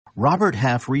Robert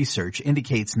Half research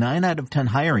indicates 9 out of 10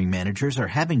 hiring managers are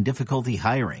having difficulty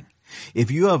hiring.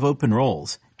 If you have open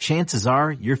roles, chances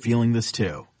are you're feeling this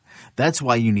too. That's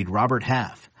why you need Robert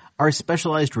Half. Our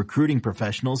specialized recruiting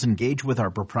professionals engage with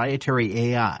our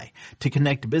proprietary AI to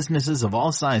connect businesses of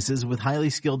all sizes with highly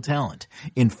skilled talent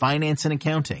in finance and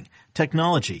accounting,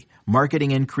 technology,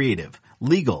 marketing and creative,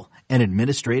 legal, and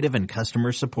administrative and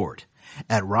customer support.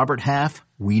 At Robert Half,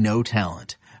 we know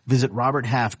talent. Visit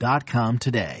roberthalf.com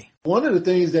today. One of the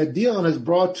things that Dion has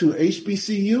brought to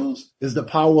HBCUs is the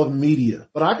power of media.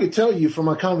 But I can tell you from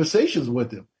my conversations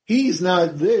with him, he's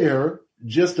not there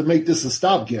just to make this a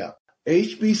stopgap.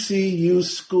 HBCU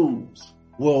schools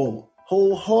will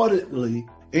wholeheartedly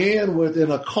and within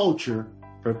a culture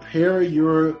prepare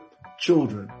your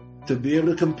children to be able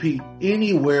to compete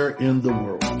anywhere in the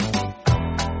world.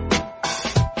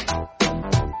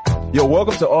 Yo,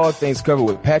 welcome to All Things Covered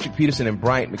with Patrick Peterson and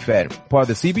Bryant McFadden, part of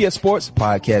the CBS Sports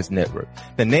Podcast Network.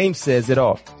 The name says it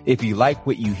all. If you like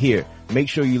what you hear, make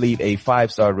sure you leave a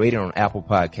 5-star rating on Apple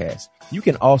Podcasts. You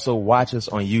can also watch us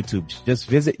on YouTube. Just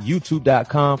visit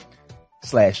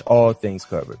youtube.com/all things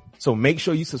covered. So make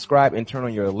sure you subscribe and turn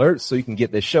on your alerts so you can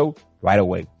get the show right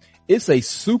away. It's a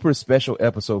super special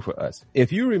episode for us.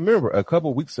 If you remember a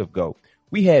couple weeks ago,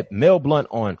 we had Mel Blount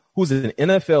on, who's an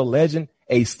NFL legend,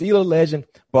 a Steeler legend,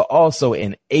 but also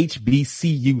an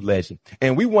HBCU legend.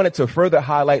 And we wanted to further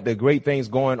highlight the great things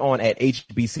going on at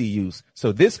HBCUs.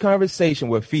 So this conversation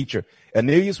will feature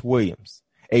Aeneas Williams,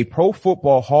 a Pro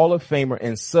Football Hall of Famer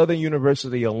and Southern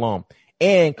University alum,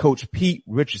 and Coach Pete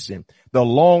Richardson, the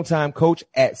longtime coach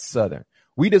at Southern.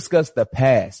 We discussed the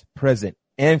past, present,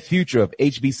 and future of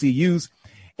HBCUs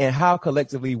and how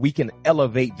collectively we can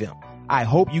elevate them. I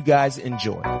hope you guys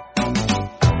enjoy.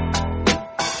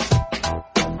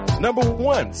 Number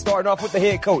one, starting off with the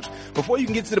head coach. Before you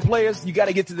can get to the players, you got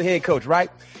to get to the head coach, right?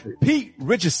 Pete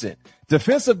Richardson,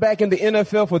 defensive back in the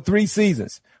NFL for 3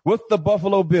 seasons with the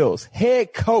Buffalo Bills,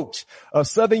 head coach of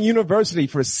Southern University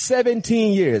for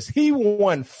 17 years. He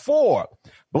won 4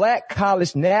 Black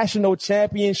College National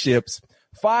Championships,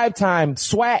 5-time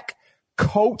SWAC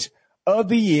Coach of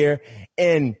the Year,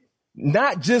 and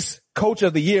not just Coach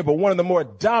of the Year, but one of the more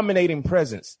dominating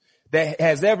presence that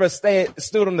has ever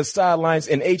stood on the sidelines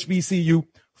in HBCU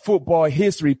football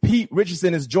history. Pete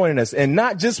Richardson is joining us, and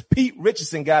not just Pete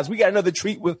Richardson, guys. We got another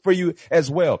treat for you as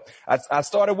well. I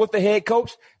started with the head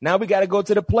coach. Now we got to go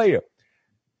to the player.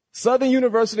 Southern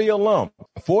University alum,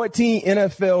 14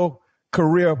 NFL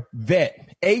career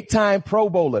vet, 8-time Pro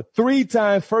Bowler,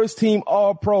 3-time first team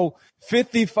All-Pro,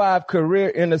 55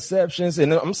 career interceptions.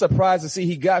 And I'm surprised to see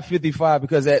he got 55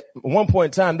 because at one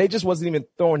point in time, they just wasn't even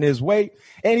throwing his way.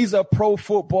 And he's a Pro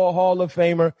Football Hall of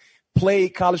Famer, played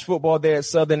college football there at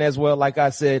Southern as well. Like I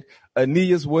said,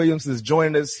 Aeneas Williams is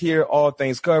joining us here, All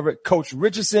Things Covered. Coach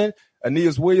Richardson,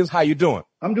 Aeneas Williams, how you doing?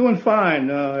 I'm doing fine.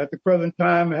 At the present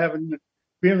time, having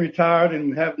been retired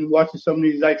and having watching some of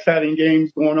these exciting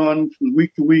games going on from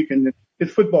week to week, and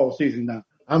it's football season now.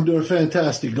 I'm doing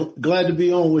fantastic. Glad to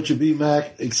be on with you,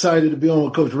 B-Mac. Excited to be on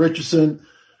with Coach Richardson.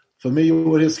 Familiar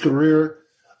with his career.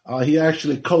 He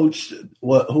actually coached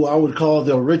who I would call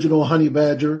the original Honey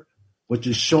Badger, which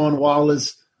is Sean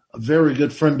Wallace, a very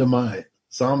good friend of mine.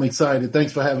 So I'm excited.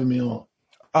 Thanks for having me on.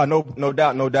 No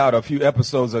doubt. A few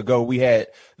episodes ago, we had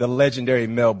the legendary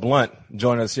Mel Blount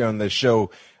join us here on the show.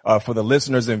 For the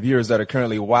listeners and viewers that are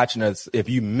currently watching us, if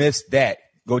you missed that,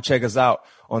 go check us out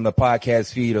on the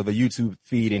podcast feed or the YouTube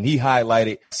feed. And he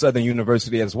highlighted Southern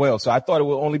University as well. So I thought it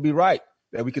would only be right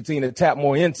that we continue to tap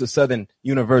more into Southern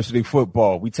University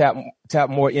football. We tap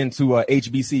more into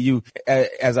HBCU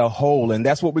as a whole, and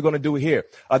that's what we're going to do here.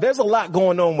 There's a lot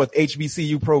going on with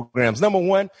HBCU programs. Number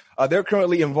one, they're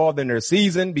currently involved in their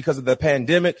season because of the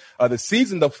pandemic.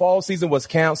 The fall season was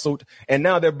canceled, and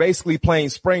now they're basically playing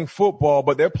spring football,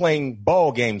 but they're playing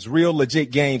ball games, real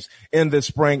legit games in the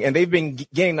spring, and they've been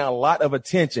gaining a lot of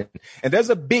attention. And there's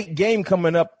a big game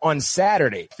coming up on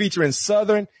Saturday featuring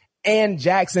Southern and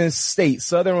Jackson State.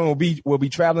 Southern will be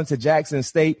traveling to Jackson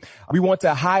State. We want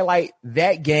to highlight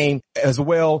that game as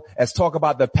well as talk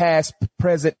about the past,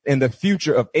 present, and the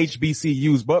future of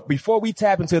HBCUs. But before we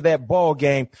tap into that ball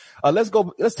game, let's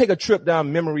take a trip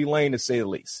down memory lane, to say the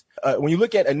least. When you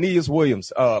look at Aeneas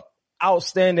Williams,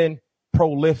 outstanding,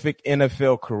 prolific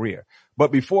NFL career.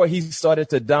 But before he started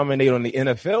to dominate on the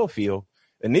NFL field,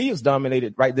 Aeneas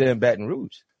dominated right there in Baton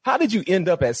Rouge. How did you end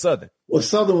up at Southern? Well,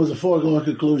 Southern was a foregone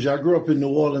conclusion. I grew up in New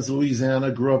Orleans,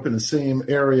 Louisiana. Grew up in the same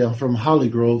area from Holly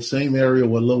Grove, same area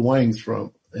where Lil Wayne's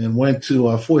from, and went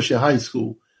to Forsyth High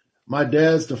School. My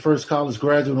dad's the first college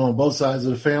graduate on both sides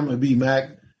of the family,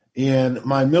 B-Mac. And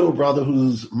my middle brother,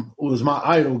 who was my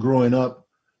idol growing up,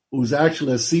 who's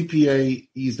actually a CPA.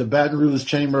 He's the Baton Rouge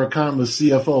Chamber of Commerce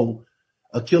CFO,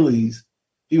 Achilles.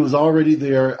 He was already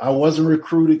there. I wasn't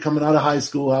recruited coming out of high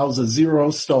school. I was a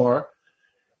 0 star.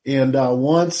 And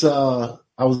once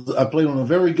I played on a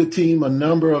very good team. A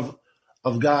number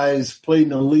of guys played in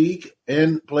the league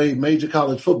and played major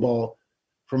college football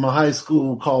from a high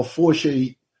school called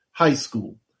Forshey High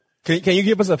School. Can you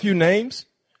give us a few names?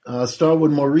 Start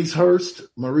with Maurice Hurst.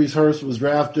 Maurice Hurst was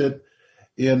drafted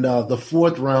in the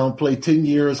 4th round, played 10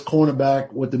 years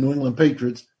cornerback with the New England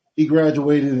Patriots. He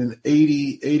graduated in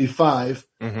 85.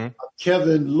 Mm-hmm.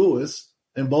 Kevin Lewis,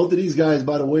 and both of these guys,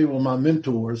 by the way, were my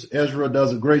mentors. Ezra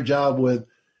does a great job with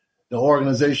the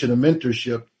organization of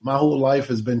mentorship. My whole life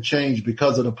has been changed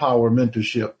because of the power of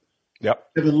mentorship. Yep.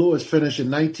 Kevin Lewis finished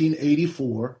in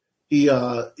 1984. He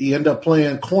ended up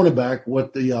playing cornerback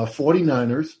with the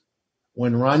 49ers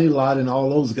when Ronnie Lott and all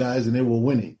those guys, and they were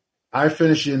winning. I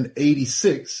finished in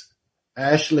 86.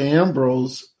 Ashley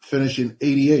Ambrose finished in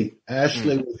 88.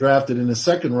 Ashley was drafted in the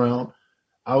 2nd round.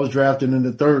 I was drafted in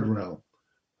the 3rd round.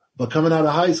 But coming out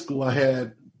of high school, I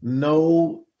had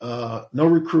no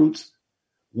recruits.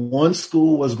 One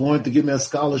school was going to give me a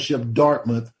scholarship,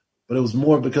 Dartmouth, but it was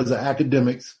more because of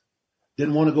academics.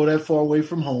 Didn't want to go that far away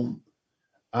from home.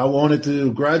 I wanted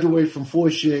to graduate from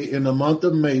Forshey in the month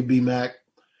of May, BMAC.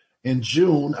 In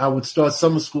June, I would start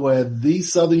summer school at the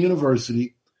Southern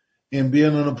University and be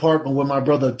in an apartment with my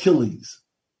brother Achilles.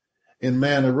 And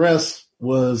man, the rest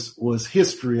was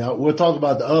history. We'll talk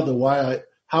about the other,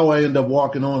 how I ended up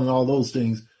walking on and all those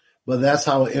things. But that's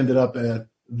how I ended up at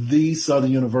the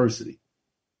Southern University.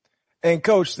 And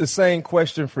Coach, the same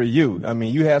question for you. I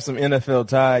mean, you have some NFL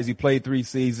ties. You played 3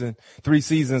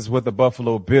 seasons with the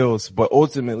Buffalo Bills, but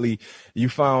ultimately you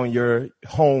found your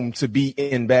home to be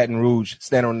in Baton Rouge,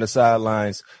 standing on the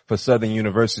sidelines for Southern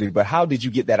University. But how did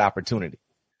you get that opportunity?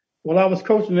 Well, I was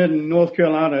coaching in North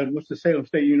Carolina at Winston-Salem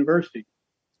State University,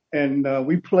 and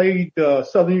we played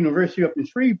Southern University up in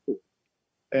Shreveport.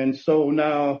 And so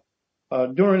now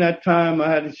during that time,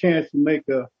 I had a chance to make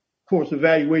a course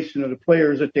evaluation of the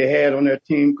players that they had on their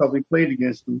team because we played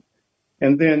against them.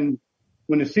 And then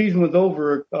when the season was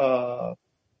over,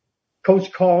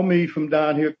 Coach called me from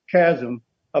down here, Chasm,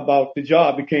 about the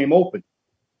job became open.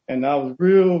 And I was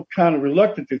real kind of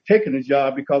reluctant to taking the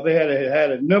job because they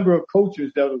had a number of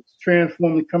coaches that was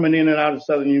transforming, coming in and out of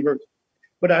Southern University.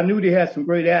 But I knew they had some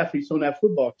great athletes on that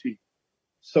football team.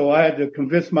 So I had to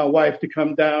convince my wife to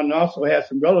come down, and also had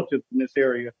some relatives in this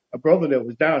area, a brother that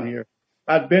was down here.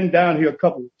 I'd been down here a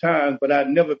couple of times, but I'd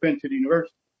never been to the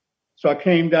university. So I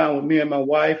came down with me and my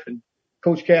wife, and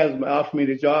Coach Chasm offered me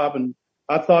the job. And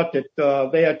I thought that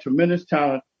they had tremendous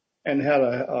talent and had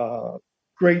a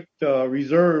great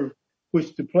reserve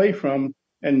which to play from,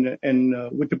 and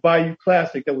with the Bayou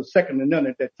Classic that was second to none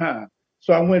at that time.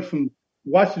 So I went from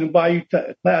watching the Bayou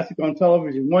Classic on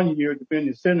television one year to being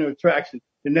the center of attraction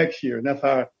the next year, and that's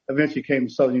how I eventually came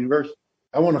to Southern University.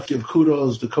 I want to give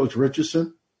kudos to Coach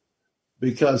Richardson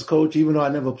because, Coach, even though I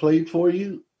never played for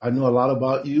you, I knew a lot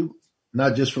about you,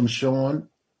 not just from Sean,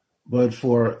 but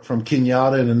from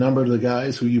Kenyatta and a number of the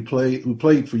guys who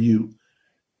played for you.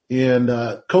 And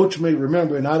Coach may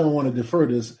remember, and I don't want to defer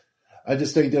this, I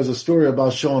just think there's a story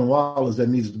about Sean Wallace that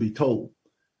needs to be told.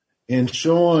 And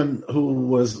Sean, who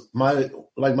was my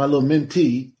little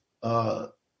mentee,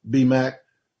 BMAC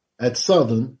at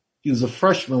Southern, he was a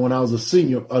freshman when I was a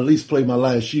senior, or at least played my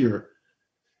last year.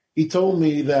 He told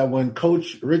me that when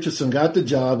Coach Richardson got the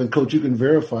job, and Coach, you can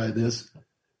verify this,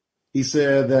 he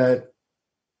said that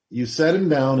you sat him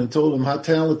down and told him how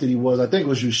talented he was. I think it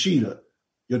was Yoshida,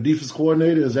 your defense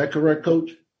coordinator. Is that correct,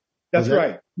 Coach? That's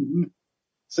right. Mm-hmm.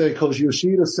 Said Coach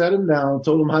Yoshida sat him down,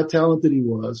 told him how talented he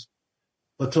was,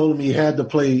 but told him he had to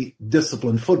play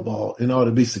disciplined football in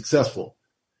order to be successful.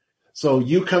 So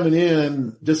you coming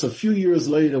in just a few years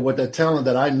later with that talent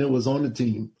that I knew was on the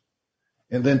team,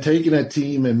 and then taking that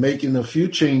team and making a few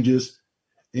changes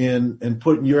and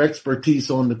putting your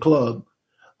expertise on the club,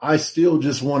 I still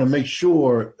just want to make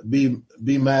sure,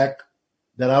 B-Mac,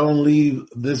 that I don't leave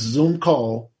this Zoom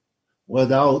call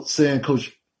without saying,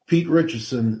 Coach Pete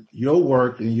Richardson, your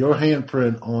work and your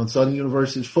handprint on Southern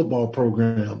University's football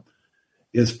program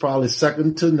is probably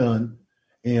second to none.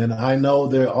 And I know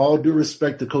they're all due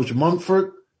respect to Coach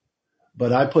Mumford,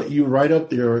 but I put you right up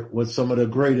there with some of the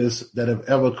greatest that have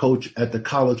ever coached at the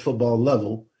college football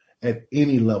level at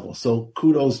any level. So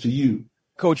kudos to you.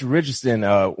 Coach Richardson,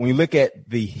 when you look at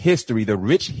the history, the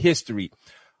rich history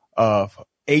of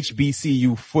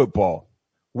HBCU football,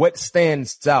 what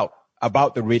stands out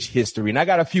about the rich history? And I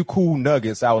got a few cool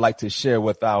nuggets I would like to share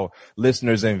with our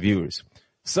listeners and viewers.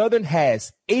 Southern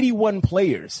has 81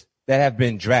 players that have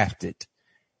been drafted.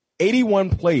 81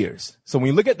 players. So when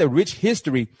you look at the rich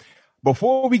history,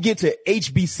 before we get to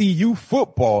HBCU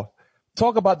football,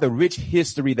 talk about the rich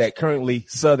history that currently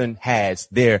Southern has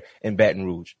there in Baton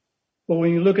Rouge. Well,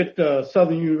 when you look at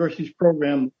Southern University's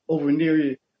program over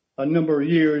nearly a number of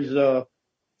years,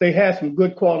 they had some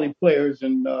good quality players.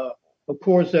 And, of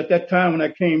course, at that time when I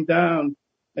came down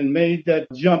and made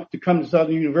that jump to come to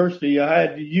Southern University, I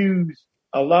had to use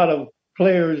a lot of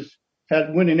players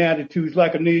had winning attitudes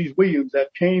like Aeneas Williams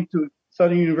that came to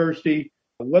Southern University,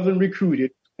 wasn't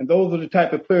recruited. And those are the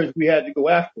type of players we had to go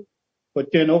after. But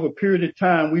then over a period of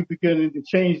time, we began to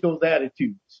change those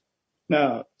attitudes.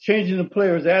 Now, changing the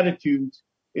players' attitudes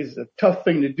is a tough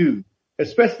thing to do,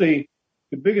 especially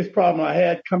the biggest problem I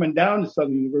had coming down to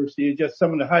Southern University is just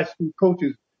some of the high school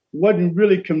coaches wasn't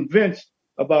really convinced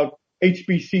about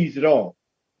HBCs at all.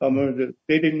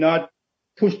 They did not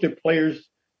push their players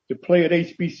to play at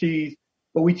HBCs,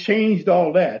 but we changed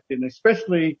all that. And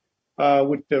especially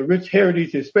with the rich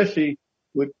heritage, especially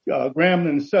with Grambling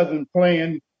and Southern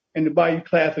playing in the Bayou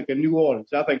Classic in New Orleans.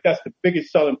 I think that's the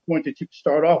biggest selling point that you can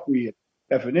start off with.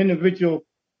 If an individual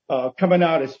coming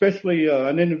out, especially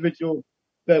an individual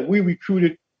that we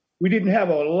recruited, we didn't have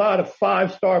a lot of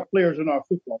five-star players on our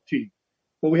football team,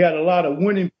 but we had a lot of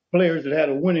winning players that had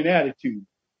a winning attitude.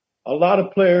 A lot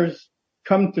of players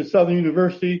come to Southern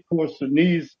University. Of course,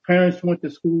 Aeneas' parents went to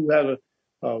school, had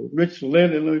a rich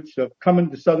lineage of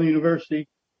coming to Southern University,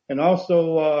 and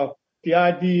also the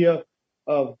idea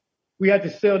of we had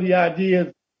to sell the idea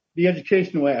of the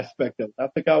educational aspect of it. I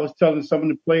think I was telling some of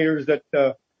the players that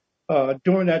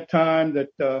during that time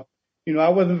that, I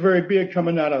wasn't very big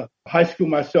coming out of high school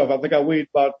myself. I think I weighed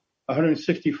about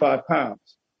 165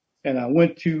 pounds. And I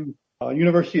went to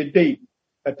University of Dayton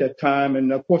at that time.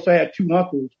 And, of course, I had two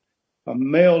uncles,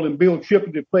 Mel and Bill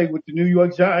Triplett, that played with the New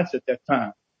York Giants at that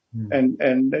time. Mm.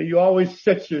 And you always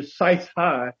set your sights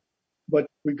high. But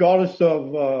regardless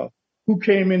of who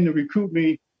came in to recruit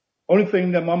me, only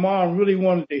thing that my mom really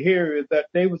wanted to hear is that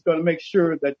they was going to make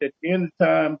sure that at the end of the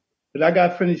time that I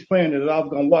got finished playing, that I was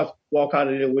going to walk out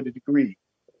of there with a degree.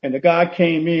 And the guy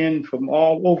came in from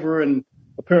all over, and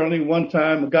apparently one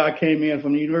time a guy came in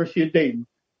from the University of Dayton,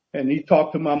 and he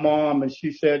talked to my mom, and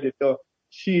she said that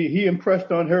he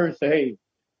impressed on her and said, hey,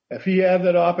 if he has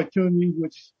that opportunity,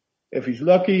 which if he's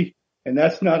lucky, and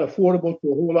that's not affordable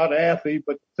to a whole lot of athletes,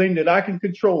 but the thing that I can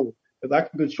control is I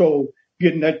can control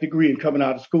getting that degree and coming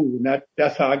out of school. And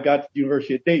that's how I got to the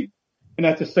University of Dayton. And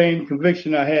that's the same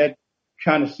conviction I had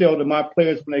kind of sell to my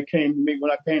players when they came to me, when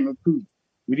I came to recruit.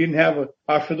 We didn't have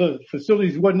our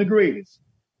facilities wasn't the greatest,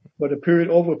 but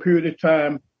over a period of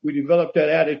time, we developed that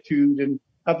attitude. And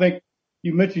I think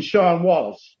you mentioned Sean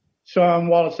Wallace. Sean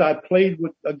Wallace, I played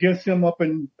against him up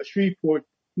in Shreveport,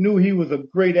 knew he was a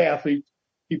great athlete.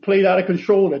 He played out of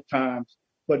control at times,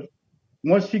 but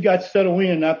once he got settled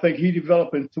in, I think he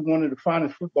developed into one of the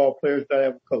finest football players that I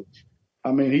ever coached.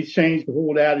 I mean, he changed the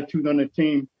whole attitude on the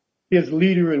team. His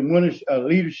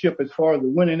leadership as far as the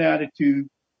winning attitude.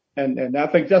 And I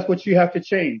think that's what you have to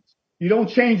change. You don't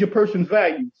change a person's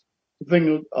values. The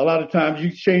thing, a lot of times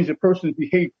you change a person's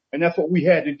behavior. And that's what we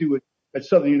had to do at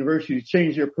Southern University, to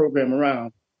change their program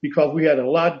around, because we had a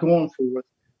lot going for us,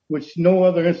 which no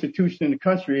other institution in the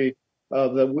country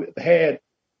that had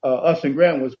us and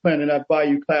Graham was playing in that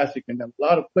Bayou Classic. And a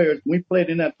lot of players, when we played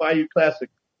in that Bayou Classic,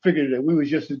 figured that we was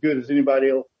just as good as anybody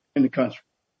else in the country.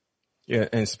 Yeah,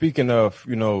 and speaking of,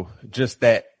 just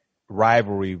that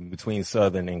rivalry between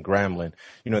Southern and Grambling,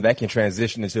 that can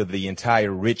transition into the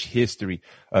entire rich history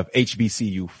of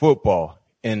HBCU football.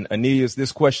 And Aeneas,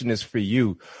 this question is for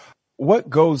you. What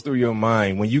goes through your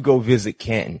mind when you go visit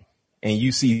Canton and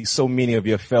you see so many of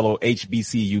your fellow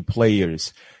HBCU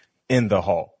players in the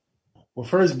hall? Well,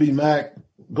 first, B-Mac,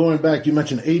 going back, you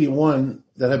mentioned 81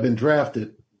 that have been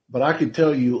drafted, but I could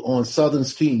tell you on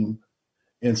Southern's team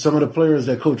and some of the players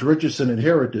that Coach Richardson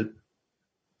inherited,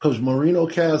 Coach Marino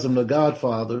Chasm, the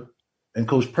Godfather, and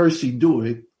Coach Percy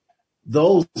Dewey,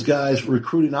 those guys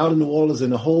recruiting out in New Orleans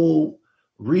and the whole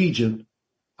region.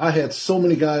 I had so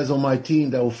many guys on my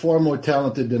team that were far more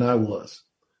talented than I was.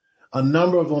 A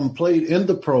number of them played in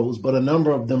the pros, but a number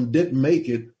of them didn't make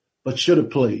it, but should have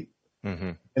played.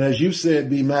 Mm-hmm. And as you said,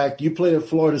 B-Mac, you played at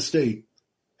Florida State.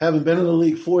 Having been in the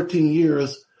league 14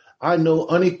 years, I know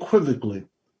unequivocally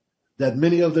that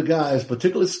many of the guys,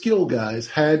 particularly skilled guys,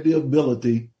 had the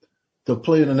ability to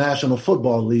play in the National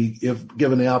Football League if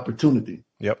given the opportunity.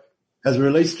 Yep. As it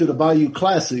relates to the Bayou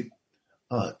Classic,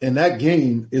 in that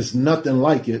game is nothing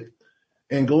like it.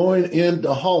 And going in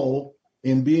the hall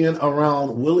and being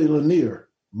around Willie Lanier,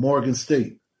 Morgan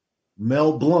State,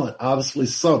 Mel Blount, obviously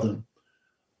Southern,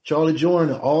 Charlie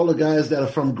Jordan, all the guys that are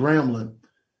from Grambling,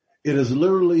 It is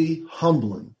literally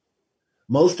humbling.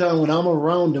 Most time when I'm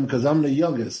around them, because I'm the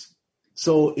youngest,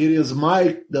 so it is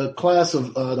the class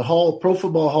of the Pro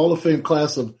Football Hall of Fame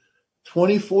class of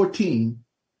 2014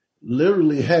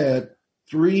 literally had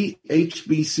 3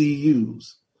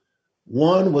 HBCUs.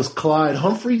 One was Clyde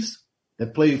Humphreys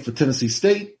that played for Tennessee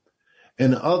State,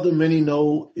 and the other many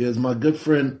know is my good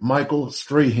friend Michael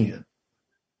Strahan.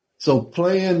 So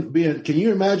can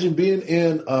you imagine being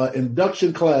in an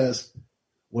induction class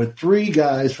with 3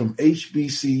 guys from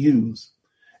HBCUs?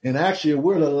 And actually,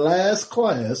 we're the last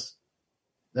class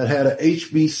that had an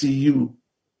HBCU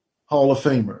Hall of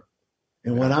Famer.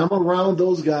 And when I'm around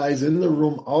those guys in the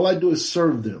room, all I do is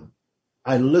serve them.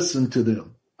 I listen to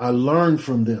them. I learn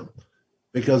from them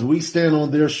because we stand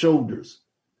on their shoulders.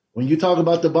 When you talk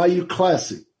about the Bayou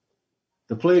Classic,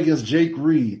 the play against Jake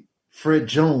Reed, Fred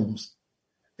Jones,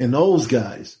 and those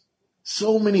guys,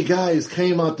 so many guys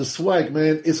came out the SWAC,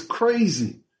 man. It's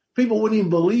crazy. People wouldn't even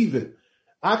believe it.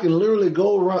 I can literally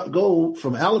go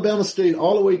from Alabama State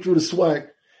all the way through the SWAC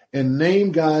and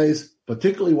name guys,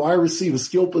 particularly wide receiver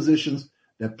skill positions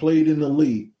that played in the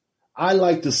league. I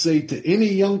like to say to any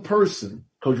young person,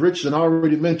 Coach Richardson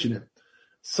already mentioned it,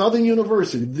 Southern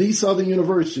University, the Southern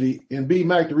University, and B.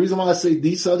 Mac, the reason why I say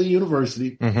the Southern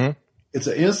University, it's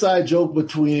an inside joke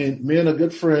between me and a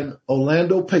good friend,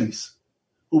 Orlando Pace,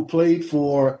 who played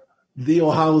for the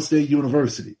Ohio State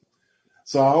University.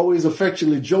 So I always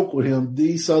affectionately joke with him,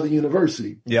 the Southern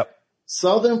University. Yep.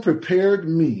 Southern prepared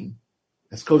me,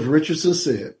 as Coach Richardson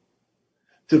said,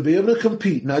 to be able to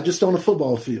compete, not just on the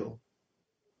football field,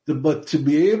 but to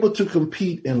be able to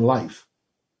compete in life.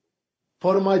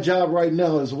 Part of my job right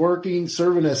now is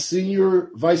serving as senior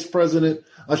advisor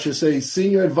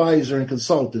and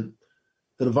consultant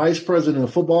to the vice president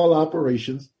of football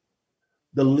operations,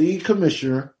 the league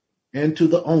commissioner, and to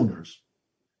the owners.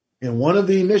 And one of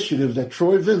the initiatives that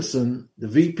Troy Vinson, the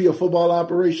VP of football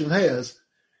operations, has,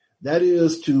 that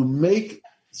is to make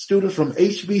students from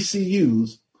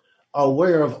HBCUs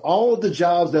aware of all of the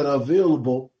jobs that are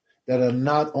available that are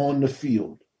not on the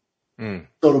field.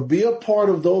 So to be a part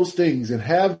of those things and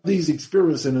have these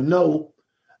experiences and to know,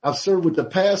 I've served with the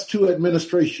past 2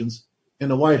 administrations in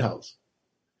the White House.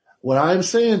 What I'm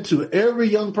saying to every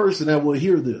young person that will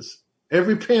hear this,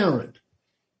 every parent,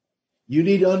 you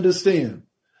need to understand,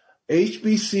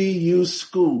 HBCU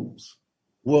schools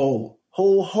will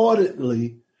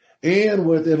wholeheartedly and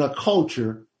within a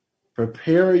culture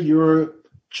prepare your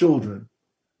children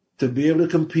to be able to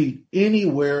compete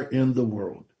anywhere in the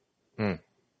world.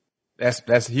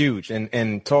 That's huge.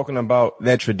 And talking about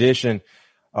that tradition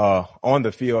on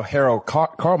the field, Harold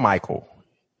Carmichael,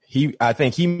 I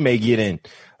think he may get in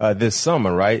this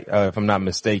summer, right? If I'm not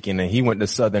mistaken, and he went to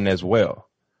Southern as well.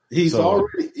 He's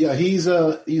he's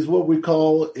what we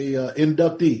call a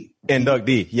inductee.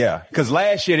 Inductee, yeah. Because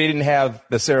last year they didn't have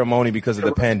the ceremony because of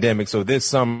the pandemic. So this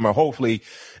summer, hopefully,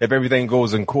 if everything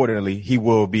goes accordingly, he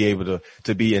will be able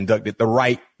to be inducted the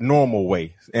right, normal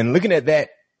way. And looking at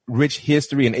that rich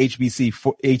history in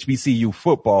HBCU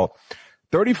football,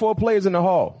 34 players in the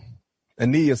hall.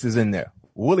 Aeneas is in there.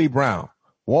 Willie Brown,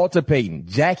 Walter Payton,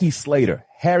 Jackie Slater,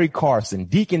 Harry Carson,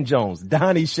 Deacon Jones,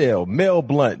 Donnie Shell, Mel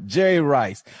Blount, Jerry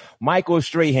Rice, Michael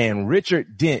Strahan,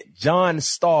 Richard Dent, John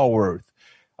Stallworth.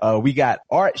 We got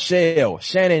Art Shell,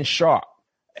 Shannon Sharp.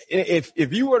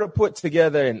 If you were to put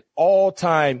together an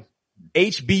all-time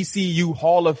HBCU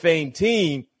Hall of Fame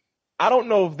team, I don't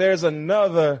know if there's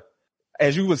another,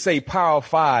 as you would say, Power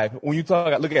 5. When you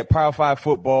look at Power 5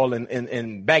 football,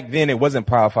 and back then it wasn't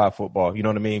Power 5 football, you know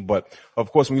what I mean? But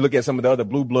of course, when you look at some of the other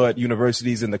blue blood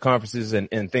universities and the conferences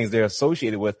and things they're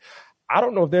associated with, I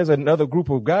don't know if there's another group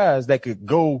of guys that could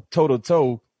go toe to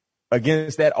toe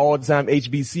against that all-time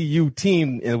HBCU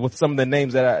team and with some of the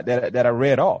names that I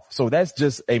read off. So that's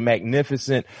just a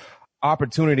magnificent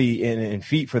opportunity and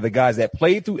feat for the guys that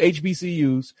played through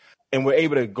HBCUs and were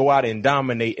able to go out and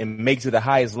dominate and make to the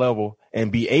highest level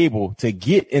and be able to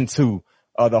get into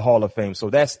the Hall of Fame. So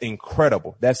that's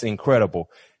incredible. That's incredible.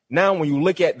 Now, when you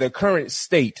look at the current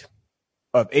state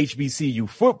of HBCU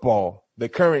football, the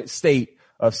current state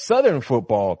of Southern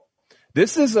football,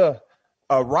 this is a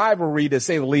rivalry, to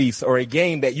say the least, or a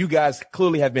game that you guys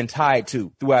clearly have been tied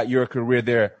to throughout your career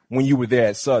there when you were there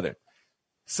at Southern.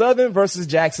 Southern versus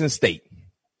Jackson State.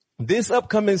 This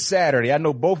upcoming Saturday, I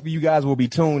know both of you guys will be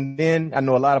tuned in. I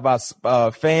know a lot of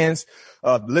our fans,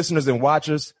 listeners and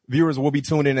watchers, viewers will be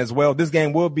tuned in as well. This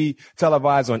game will be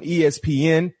televised on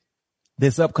ESPN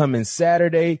this upcoming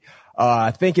Saturday.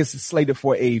 I think it's slated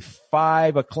for a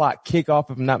 5 o'clock kickoff,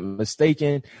 if I'm not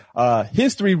mistaken.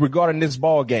 History regarding this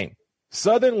ball game.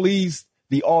 Southern leads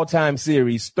the all-time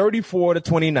series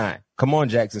 34-29. Come on,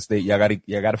 Jackson State. Y'all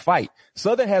gotta fight.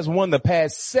 Southern has won the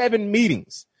past 7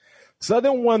 meetings.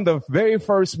 Southern won the very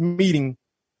first meeting,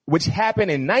 which happened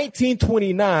in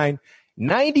 1929,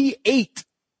 98-0.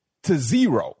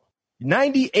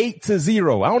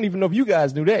 98-0. I don't even know if you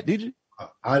guys knew that, did you?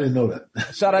 I didn't know that.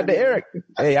 Shout out to Eric.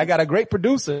 Hey, I got a great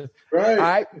producer. Right. All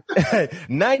right.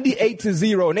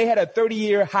 98-0. And they had a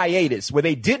 30-year hiatus where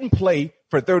they didn't play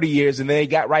for 30 years and then they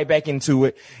got right back into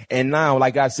it. And now,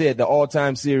 like I said, the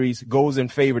all-time series goes in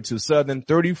favor to Southern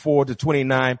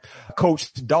 34-29.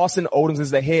 Coach Dawson Odoms is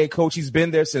the head coach. He's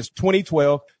been there since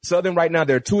 2012. Southern right now,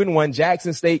 they're 2-1.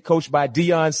 Jackson State, coached by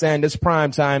Deion Sanders,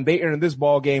 primetime. They entered this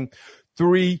ball game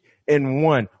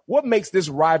 3-1. What makes this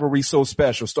rivalry so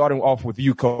special? Starting off with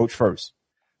you, Coach, first.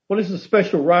 Well, this is a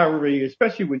special rivalry,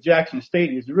 especially with Jackson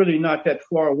State. It's really not that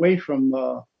far away from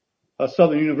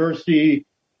Southern University,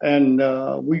 and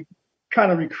we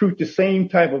kind of recruit the same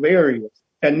type of areas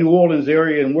at New Orleans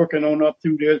area and working on up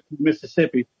through there to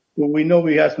Mississippi, where we know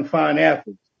we have some fine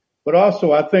athletes. But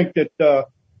also, I think that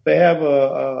they have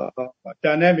a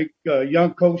dynamic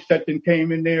young coach that then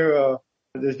came in there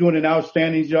that's doing an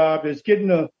outstanding job. That's getting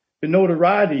the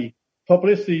notoriety,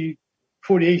 publicity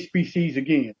for the HBCUs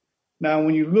again. Now,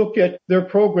 when you look at their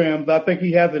programs, I think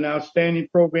he has an outstanding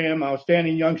program,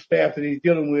 outstanding young staff that he's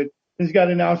dealing with. He's got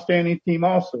an outstanding team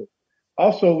also.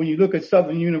 Also, when you look at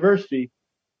Southern University,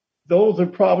 those are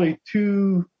probably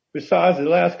two, besides the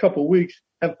last couple of weeks,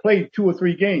 have played 2 or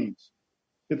 3 games.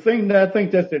 The thing that I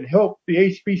think that helped the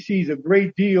HBCUs a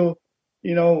great deal,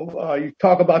 you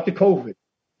talk about the COVID.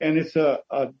 And it's a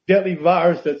deadly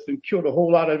virus that's killed a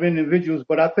whole lot of individuals.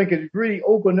 But I think it really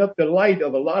opened up the light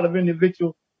of a lot of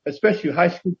individuals, especially high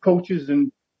school coaches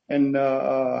and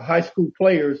high school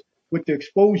players, with the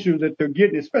exposure that they're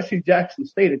getting, especially Jackson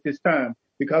State at this time.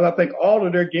 Because I think all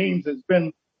of their games has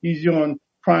been either on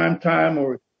prime time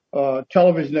or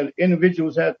television that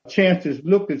individuals have chances to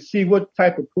look and see what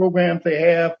type of programs they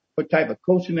have, what type of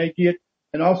coaching they get,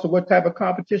 and also what type of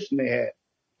competition they have.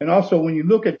 And also, when you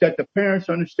look at that, the parents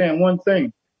understand one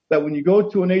thing, that when you go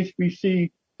to an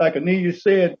HBC, like Aeneas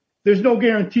said, there's no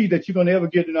guarantee that you're going to ever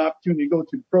get an opportunity to go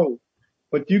to the pros.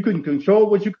 But you can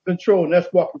control what you can control, and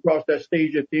that's walk across that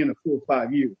stage at the end of 4 or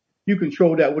 5 years. You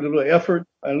control that with a little effort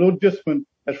and a little discipline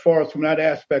as far as from that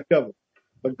aspect of it.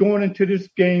 But going into this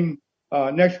game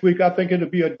next week, I think it'll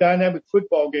be a dynamic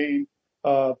football game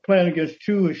playing against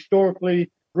 2 historically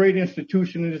great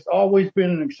institutions. And it's always been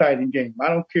an exciting game. I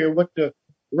don't care what the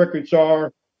records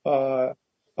are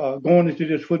going into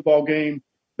this football game.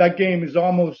 That game is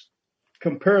almost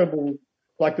comparable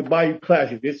like the Bayou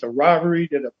Classic. It's a rivalry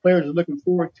that the players are looking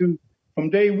forward to.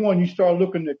 From day one, you start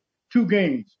looking at 2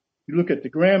 games. You look at the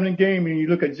Grambling game and you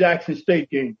look at Jackson State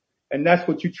game. And that's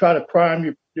what you try to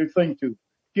prime your thing to.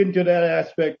 Get into that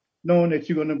aspect, knowing that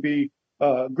you're going to be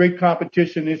great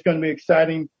competition. It's going to be an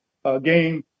exciting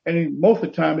game. And most of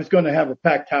the time, it's going to have a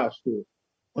packed house to it.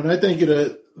 When I think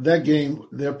of that game,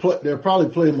 they're probably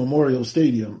playing Memorial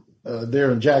Stadium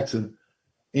there in Jackson.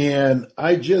 And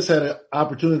I just had an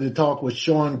opportunity to talk with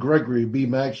Sean Gregory,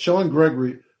 B-Mac. Sean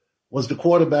Gregory was the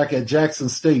quarterback at Jackson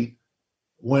State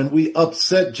when we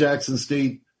upset Jackson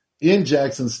State in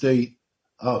Jackson State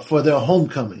for their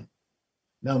homecoming.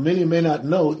 Now, many may not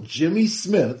know, Jimmy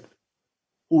Smith,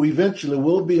 who eventually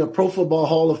will be a Pro Football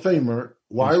Hall of Famer,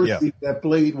 wide receiver that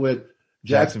played with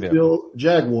Jacksonville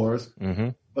Jaguars. Mm-hmm.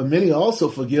 But many also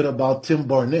forget about Tim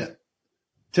Barnett.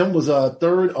 Tim was a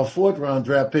 3rd or 4th round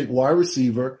draft pick wide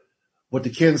receiver with the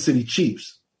Kansas City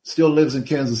Chiefs. Still lives in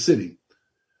Kansas City.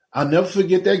 I'll never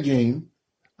forget that game.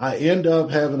 I end up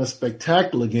having a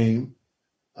spectacular game.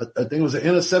 I think it was an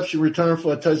interception return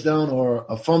for a touchdown or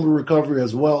a fumble recovery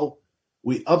as well.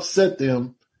 We upset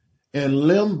them. And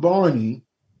Lim Barney,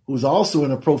 who's also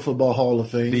in the Pro Football Hall of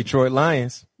Fame. Detroit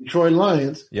Lions.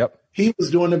 Yep. He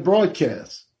was doing the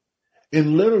broadcast.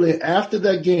 And literally after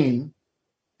that game,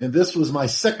 and this was my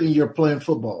 2nd year playing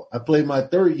football. I played my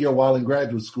 3rd year while in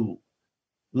graduate school.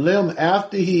 Lim,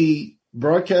 after he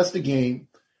broadcast the game,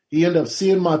 he ended up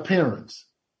seeing my parents.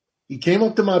 He came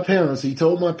up to my parents. He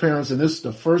told my parents, and this is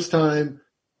the first time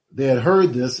they had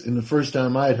heard this and the first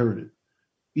time I had heard it.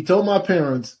 He told my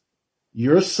parents,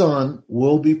 your son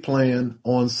will be playing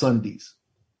on Sundays.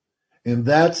 And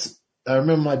I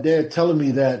remember my dad telling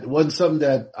me that it wasn't something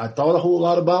that I thought a whole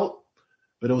lot about,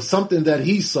 but it was something that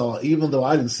he saw, even though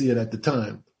I didn't see it at the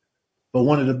time. But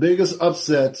one of the biggest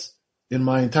upsets in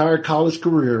my entire college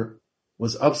career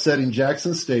was upsetting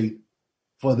Jackson State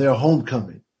for their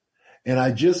homecoming. And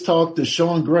I just talked to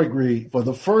Sean Gregory for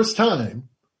the first time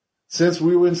since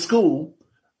we were in school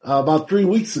about 3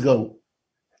 weeks ago.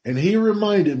 And he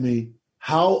reminded me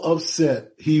how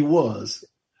upset he was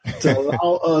to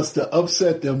allow us to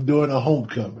upset them during a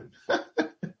homecoming.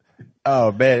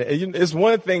 Oh, man. It's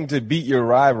one thing to beat your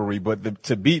rivalry, but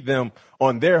to beat them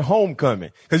on their homecoming.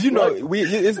 Because,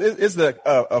 it's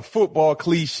a football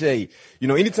cliche.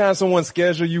 Anytime someone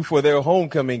schedules you for their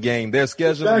homecoming game, they're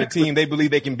scheduling a team they believe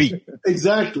they can beat.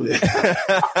 Exactly.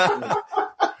 That's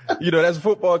a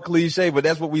football cliche, but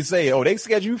that's what we say. Oh, they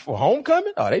schedule you for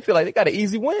homecoming? Oh, they feel like they got an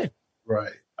easy win.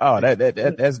 Right. Oh,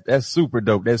 that's super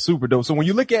dope. That's super dope. So when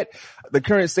you look at the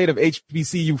current state of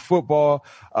HBCU football,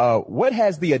 what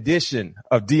has the addition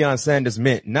of Deion Sanders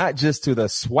meant, not just to the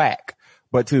SWAC,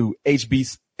 but to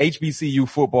HBCU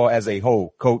football as a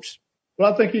whole, Coach?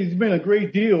 Well, I think he's been a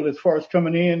great deal as far as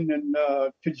coming in and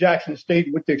to Jackson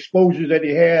State with the exposure that he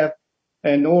had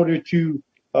in order to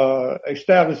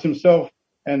establish himself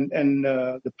and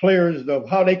the players of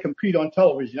how they compete on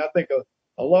television. I think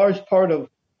a large part of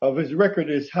his record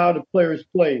is how the players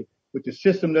play with the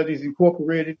system that he's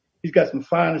incorporated. He's got some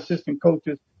fine assistant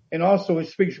coaches, and also it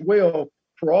speaks well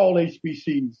for all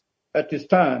HBCUs at this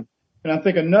time. And I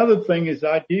think another thing is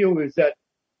ideal is that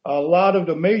a lot of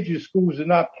the major schools are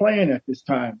not playing at this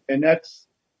time, and that's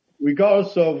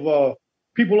regardless of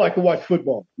people like to watch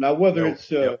football. Now, whether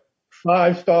it's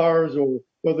 5 stars or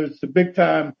whether it's the big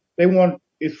time,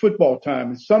 it's football time,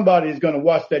 and somebody is going to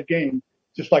watch that game,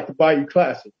 just like the Bayou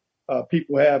Classic.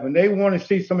 People have, and they want to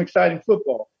see some exciting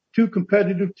football, 2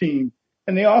 competitive teams.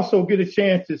 And they also get a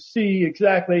chance to see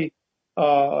exactly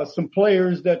some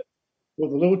players that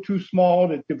was a little too small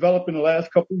that developed in the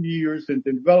last couple of years and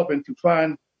developing to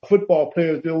find football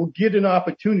players that will get an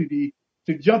opportunity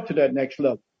to jump to that next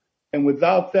level. And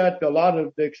without that, a lot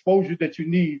of the exposure that you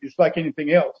need is like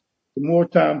anything else. The more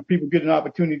time people get an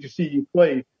opportunity to see you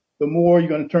play, the more you're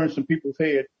going to turn some people's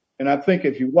head. And I think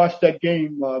if you watch that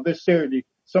game this Saturday,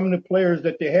 some of the players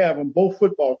that they have on both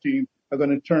football teams are going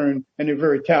to turn, and they're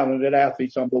very talented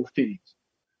athletes on both teams.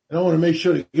 And I want to make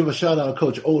sure to give a shout out to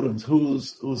Coach Odoms,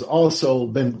 who's also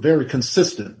been very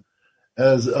consistent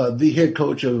as the head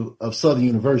coach of Southern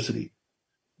University.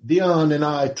 Deion and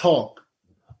I talk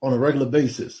on a regular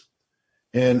basis.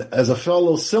 And as a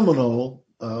fellow Seminole,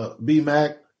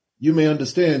 B-Mac, you may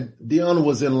understand, Deion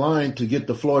was in line to get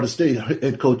the Florida State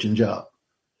head coaching job.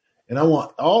 And I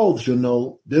want all to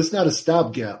know this is not a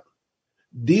stopgap.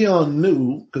 Deion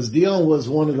knew, because Deion was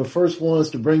one of the first ones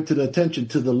to bring to the attention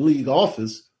to the league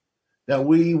office that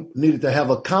we needed to have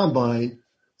a combine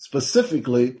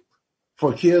specifically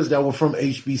for kids that were from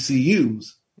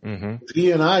HBCUs. Mm-hmm.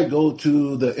 He and I go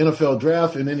to the NFL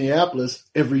draft in Indianapolis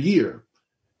every year.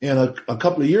 And a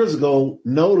couple of years ago,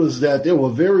 noticed that there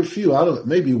were very few,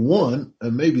 maybe one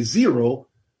and maybe zero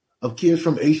of kids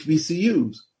from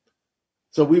HBCUs.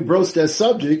 So we broached that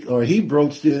subject, or he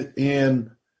broached it,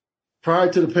 and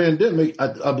prior to the pandemic,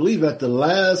 I believe at the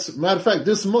last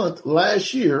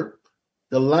year,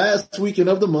 the last weekend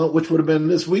of the month, which would have been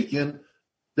this weekend,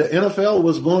 the NFL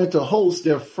was going to host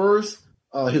their first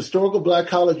historical black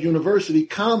college university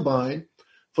combine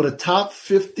for the top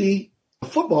 50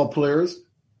 football players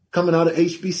coming out of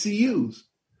HBCUs.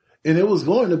 And it was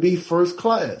going to be first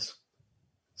class.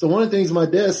 So one of the things my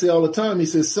dad said all the time, he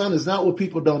says, son, it's not what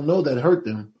people don't know that hurt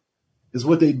them. It's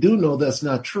what they do know that's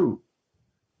not true.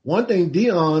 One thing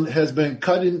Deion has been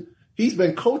he's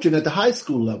been coaching at the high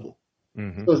school level.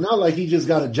 Mm-hmm. So it's not like he just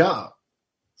got a job.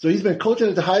 So he's been coaching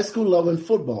at the high school level in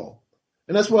football.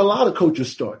 And that's where a lot of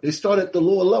coaches start. They start at the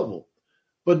lower level.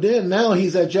 But then now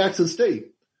he's at Jackson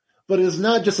State. But it's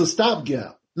not just a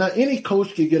stopgap. Now, any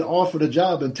coach can get offered a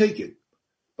job and take it.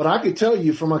 But I can tell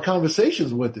you from my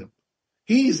conversations with him,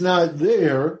 he's not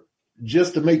there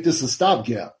just to make this a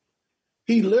stopgap.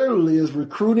 He literally is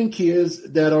recruiting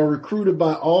kids that are recruited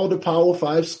by all the Power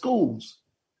 5 schools.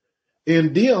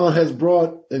 And Deion has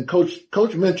brought, and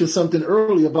Coach mentioned something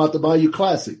earlier about the Bayou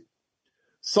Classic.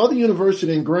 Southern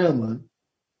University and Grambling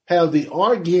have the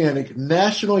organic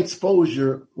national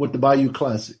exposure with the Bayou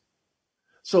Classic.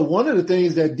 So one of the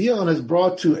things that Deion has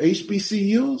brought to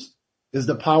HBCUs is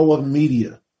the power of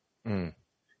media and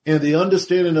the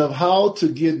understanding of how to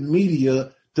get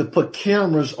media to put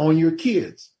cameras on your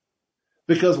kids.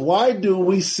 Because why do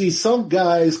we see some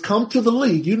guys come to the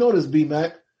league, you know this,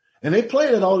 B-Mac, and they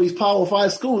played at all these Power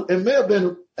 5 schools and may have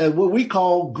been at what we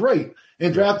call great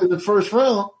and drafted in the first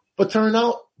round, but turn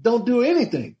out don't do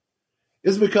anything.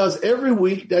 It's because every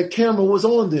week that camera was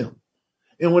on them.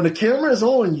 And when the camera is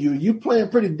on you, you playing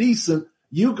pretty decent,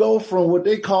 you go from what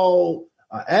they call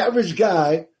an average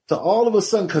guy to all of a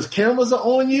sudden, because cameras are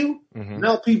on you,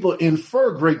 now people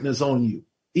infer greatness on you,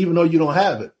 even though you don't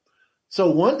have it. So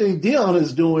one thing Deion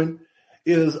is doing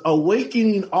is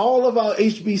awakening all of our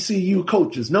HBCU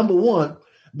coaches. Number one,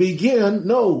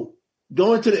 No,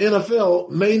 going to the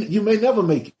NFL, you may never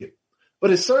make it,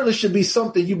 but it certainly should be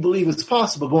something you believe is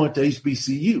possible going to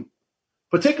HBCU,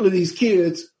 particularly these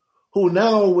kids who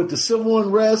now with the civil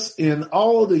unrest and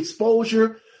all the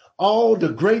exposure, all the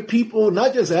great people,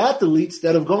 not just athletes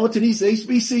that have gone to these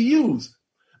HBCUs.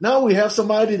 Now we have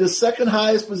somebody the second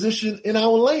highest position in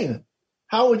our land,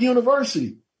 Howard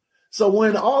University. So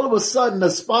when all of a sudden the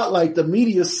spotlight, the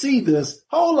media see this,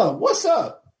 hold on, what's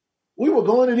up? We were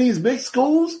going to these big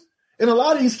schools and a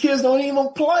lot of these kids don't even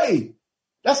play.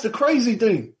 That's the crazy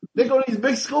thing. They go to these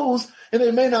big schools and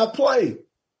they may not play,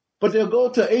 but they'll go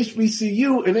to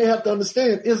HBCU and they have to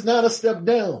understand it's not a step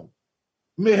down.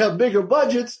 You may have bigger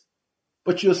budgets,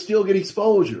 but you'll still get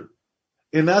exposure.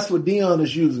 And that's what Deion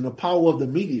is using, the power of the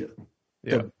media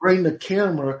to bring the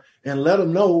camera and let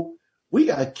them know we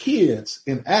got kids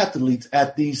and athletes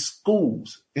at these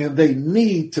schools and they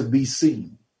need to be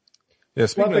seen. Yeah,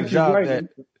 speaking of job, right.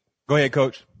 Go ahead,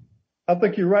 Coach. I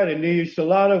think you're right, Aeneas. A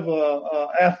lot of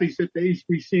athletes at the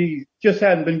HBCs just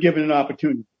hadn't been given an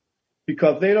opportunity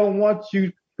because they don't want you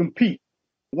to compete.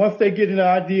 Once they get an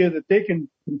idea that they can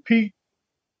compete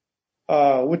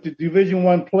with the Division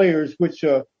I players, which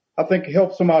I think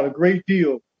helps them out a great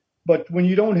deal. But when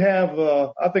you don't have,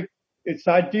 I think it's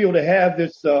ideal to have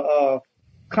this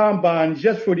combine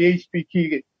just for the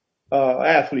HBCU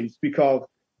athletes because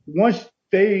once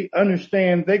they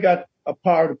understand they got a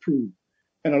power to prove.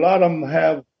 And a lot of them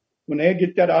have, when they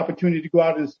get that opportunity to go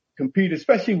out and compete,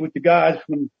 especially with the guys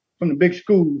from the big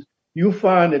schools, you'll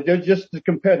find that they're just as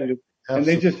competitive.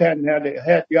 Absolutely. And they just hadn't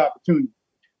had the opportunity.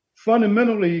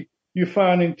 Fundamentally, you're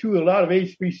finding too, a lot of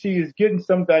HBC is getting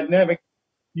some dynamic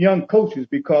young coaches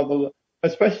because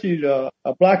especially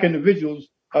black individuals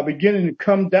are beginning to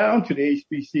come down to the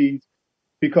HBCs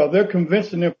because they're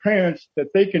convincing their parents that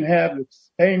they can have the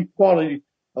same quality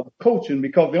of coaching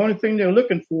because the only thing they're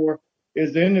looking for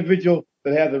is the individual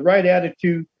that has the right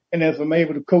attitude and is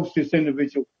able to coach this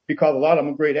individual because a lot of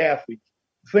them are great athletes.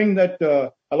 The thing that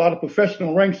a lot of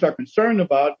professional ranks are concerned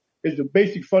about is the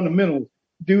basic fundamentals.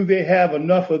 Do they have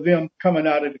enough of them coming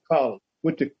out of the college?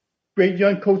 With the great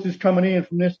young coaches coming in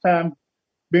from this time,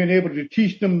 being able to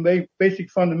teach them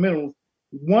basic fundamentals,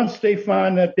 once they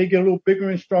find that they get a little bigger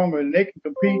and stronger and they can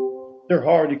compete, they're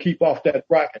hard to keep off that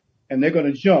bracket. And they're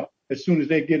going to jump as soon as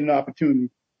they get an opportunity,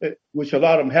 which a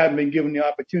lot of them haven't been given the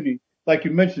opportunity. Like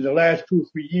you mentioned, the last 2 or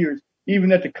 3 years,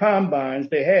 even at the combines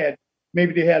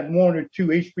maybe they had 1 or 2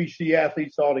 HBC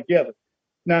athletes altogether.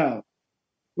 Now,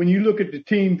 when you look at the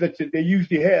teams that they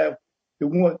usually have, the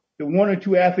one or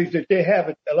 2 athletes that they have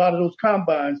at a lot of those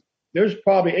combines, there's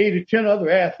probably 8 or 10 other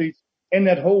athletes in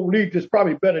that whole league that's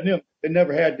probably better than them that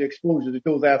never had the exposure that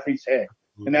those athletes had.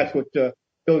 Mm-hmm. And that's what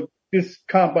this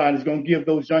combine is going to give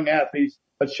those young athletes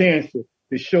a chance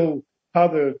to show how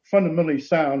they're fundamentally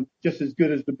sound just as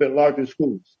good as the larger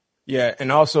schools. Yeah,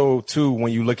 and also, too,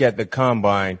 when you look at the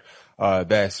combine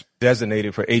that's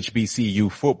designated for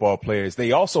HBCU football players,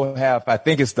 they also have, I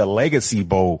think it's the Legacy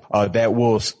Bowl that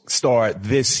will start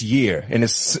this year. And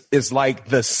it's like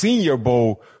the Senior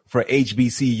Bowl for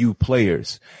HBCU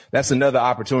players. That's another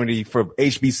opportunity for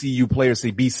HBCU players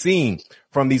to be seen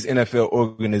from these NFL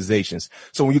organizations.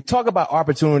 So when you talk about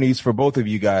opportunities for both of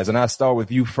you guys, and I start with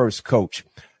you first, Coach,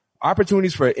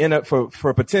 opportunities for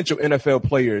potential NFL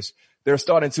players, they're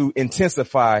starting to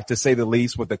intensify, to say the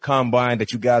least, with the combine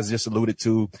that you guys just alluded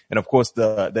to. And of course,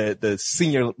 the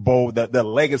Senior Bowl, the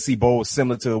Legacy Bowl,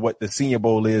 similar to what the Senior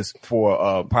Bowl is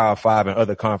for Power 5 and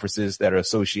other conferences that are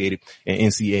associated in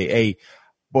NCAA.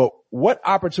 But what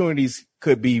opportunities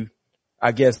could be,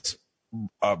 I guess,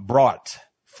 brought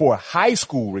for high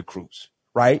school recruits,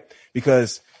 right?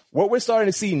 Because what we're starting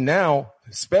to see now,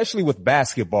 especially with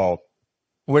basketball,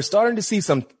 we're starting to see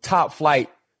some top flight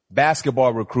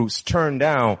basketball recruits turn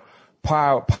down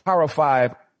Power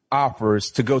 5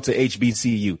 offers to go to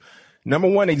HBCU. Number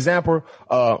one example,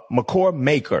 McCord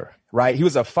Maker, right? He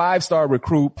was a 5-star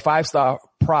recruit, 5-star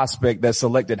prospect that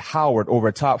selected Howard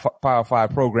over top Power 5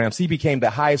 programs. He became the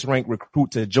highest ranked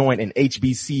recruit to join an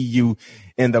HBCU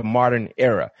in the modern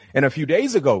era. And a few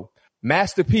days ago,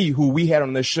 Master P, who we had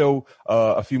on the show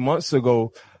a few months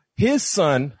ago, his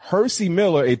son, Hersey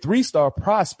Miller, a 3-star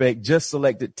prospect, just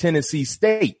selected Tennessee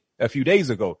State a few days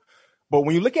ago. But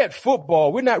when you look at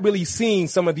football, we're not really seeing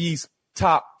some of these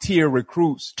top tier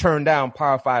recruits turn down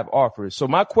Power 5 offers. So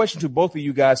my question to both of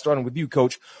you guys, starting with you,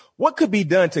 Coach, what could be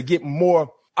done to get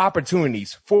more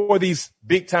opportunities for these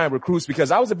big time recruits?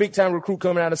 Because I was a big time recruit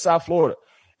coming out of South Florida.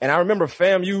 And I remember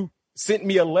FAMU sent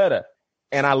me a letter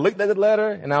and I looked at the letter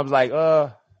and I was like,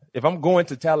 if I'm going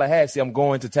to Tallahassee, I'm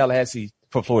going to Tallahassee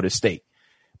for Florida State.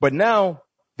 But now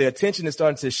the attention is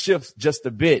starting to shift just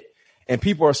a bit. And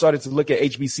people are starting to look at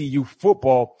HBCU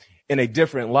football in a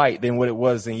different light than what it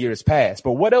was in years past.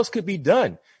 But what else could be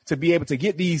done to be able to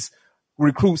get these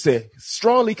recruits to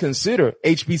strongly consider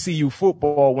HBCU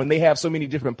football when they have so many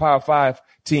different Power 5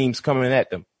 teams coming at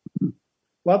them?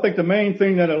 Well, I think the main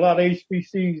thing that a lot of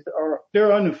HBCs they're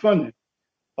underfunded.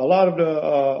 A lot of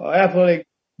the athletic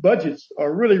budgets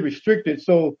are really restricted,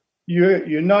 so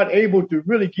you're not able to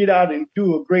really get out and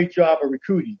do a great job of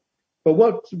recruiting. But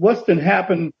what's been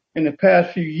happened in the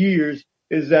past few years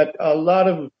is that a lot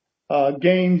of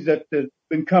games that have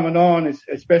been coming on,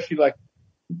 especially like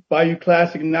Bayou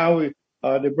Classic, now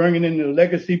they're bringing in the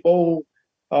Legacy Bowl.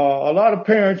 A lot of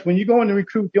parents, when you go in to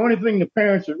recruit, the only thing the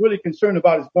parents are really concerned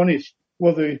about is one issue,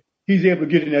 whether he's able to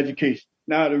get an education.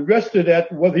 Now, the rest of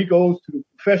that, whether he goes to the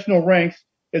professional ranks,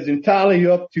 is entirely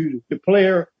up to the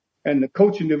player and the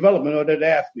coaching development of that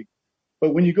athlete.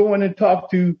 But when you go in and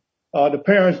talk to the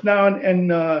parents now,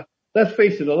 and let's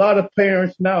face it, a lot of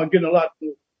parents now are getting a lot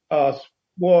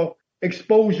more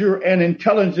exposure and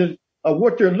intelligence of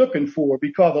what they're looking for,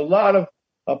 because a lot of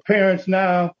parents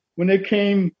now, when they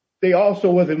came, they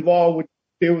also was involved with,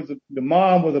 the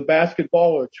mom was a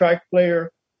basketball or a track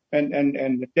player, and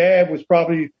the dad was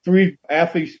probably 3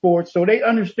 athlete sports. So they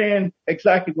understand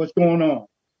exactly what's going on,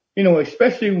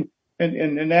 especially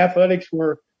in athletics,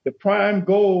 where the prime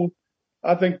goal,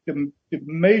 I think the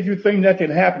major thing that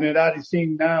can happen that I've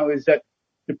seen now is that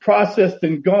the process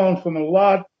has gone from a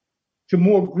lot to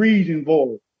more greed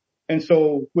involved. And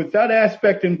so with that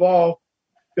aspect involved,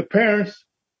 the parents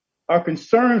are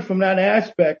concerned from that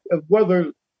aspect of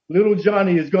whether little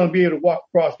Johnny is going to be able to walk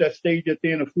across that stage at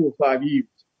the end of 4 or 5 years.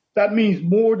 That means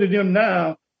more to them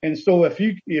now. And so if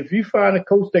you find a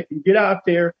coach that can get out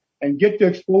there and get the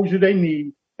exposure they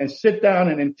need and sit down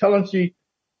and intelligently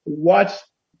watch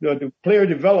the player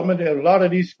development at a lot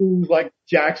of these schools like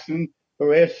Jackson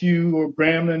or SU or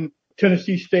Grambling,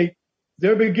 Tennessee State,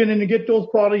 they're beginning to get those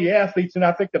quality athletes. And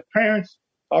I think the parents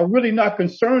are really not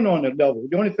concerned on that level.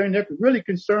 The only thing they're really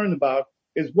concerned about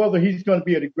is whether he's going to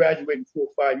be able to graduate in 4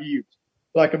 or 5 years.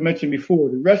 Like I mentioned before,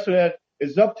 the rest of that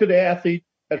is up to the athlete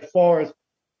as far as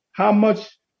how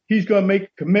much he's going to make a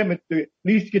commitment to at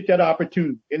least get that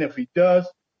opportunity. And if he does,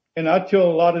 and I tell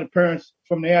a lot of the parents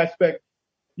from the aspect,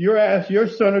 your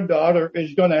son or daughter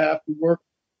is going to have to work.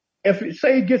 If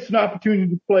say he gets an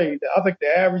opportunity to play, I think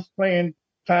the average playing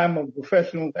time of a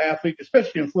professional athlete,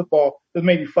 especially in football, is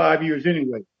maybe 5 years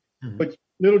anyway. Mm-hmm. But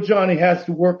little Johnny has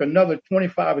to work another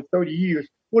 25 or 30 years.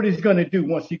 What is he going to do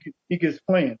once he gets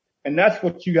playing? And that's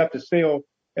what you have to sell.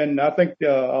 And I think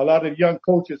a lot of young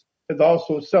coaches is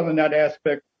also selling that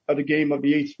aspect of the game of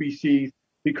the HBCs,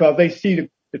 because they see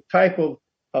the type of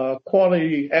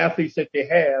quality athletes that they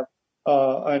have,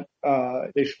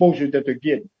 the exposure that they're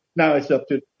getting. Now it's up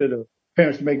to the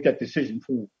parents to make that decision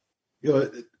for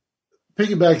them.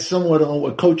 Piggyback somewhat on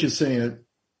what Coach is saying.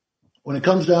 When it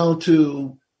comes down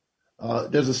to,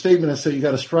 there's a statement that says you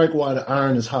got to strike while the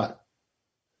iron is hot.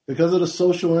 Because of the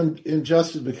social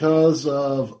injustice, because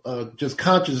of just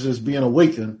consciousness being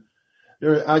awakened.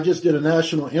 I just did a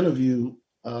national interview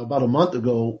about a month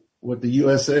ago with the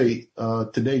USA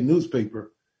Today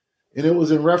newspaper, and it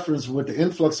was in reference with the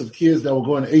influx of kids that were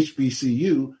going to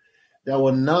HBCU that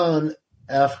were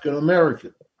non-African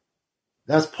American.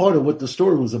 That's part of what the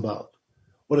story was about.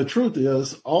 But the truth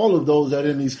is, all of those that are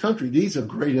in these countries, these are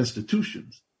great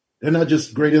institutions. They're not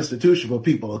just great institutions for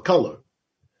people of color.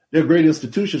 They're great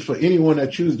institutions for anyone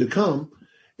that chooses to come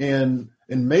and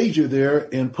major there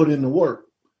and put in the work.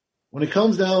 When it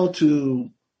comes down to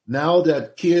now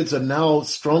that kids are now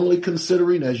strongly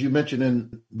considering, as you mentioned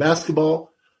in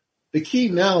basketball, the key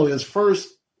now is first,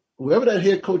 whoever that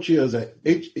head coach is at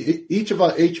each of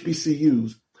our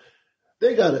HBCUs,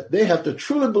 they have to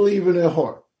truly believe in their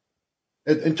heart.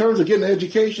 In terms of getting an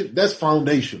education, that's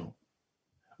foundational.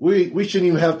 We shouldn't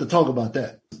even have to talk about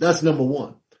that. That's number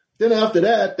one. Then after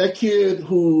that, that kid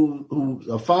who's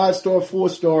a 5-star,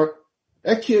 4-star,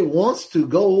 that kid wants to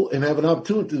go and have an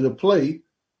opportunity to play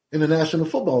in the National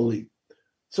Football League.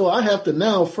 So I have to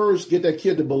now first get that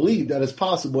kid to believe that it's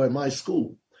possible at my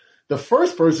school. The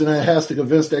first person that has to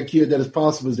convince that kid that it's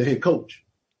possible is the head coach.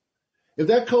 If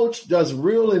that coach does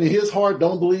real in his heart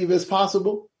don't believe it's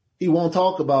possible, he won't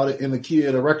talk about it and the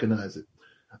kid will recognize it.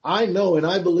 I know and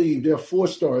I believe there are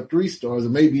 4-star, 3-stars,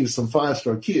 and maybe even some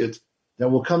 5-star kids that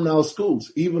will come to our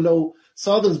schools, even though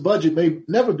Southern's budget may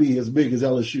never be as big as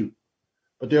LSU.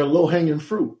 But they're low-hanging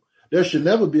fruit. There should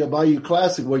never be a Bayou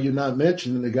Classic where you're not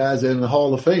mentioning the guys that are in the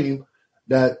Hall of Fame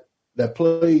that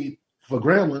played for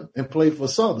Grambling and played for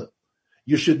Southern.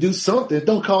 You should do something.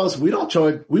 Don't cost. We won't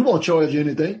charge you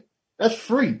anything. That's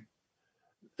free.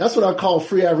 That's what I call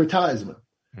free advertisement.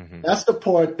 Mm-hmm. That's the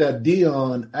part that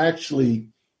Dion actually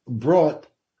brought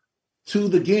to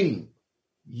the game.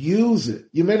 Use it.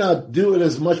 You may not do it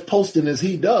as much posting as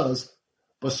he does,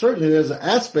 but certainly there's an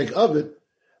aspect of it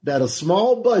that a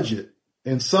small budget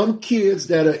and some kids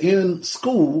that are in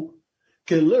school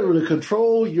can literally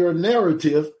control your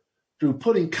narrative through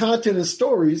putting content and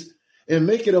stories and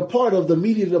make it a part of the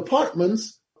media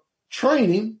department's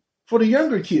training for the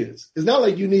younger kids. It's not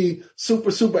like you need super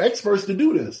experts to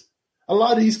do this. A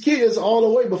lot of these kids, all the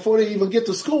way before they even get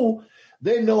to school,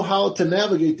 they know how to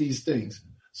navigate these things.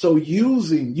 So you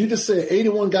just said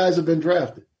 81 guys have been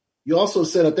drafted. You also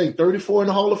said, I think, 34 in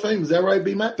the Hall of Fame. Is that right,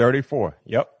 B-Mac? 34.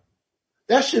 Yep.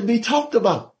 That should be talked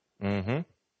about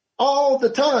all the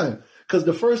time. Because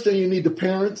the first thing you need the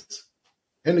parents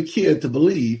and the kid to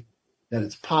believe that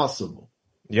it's possible.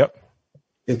 Yep.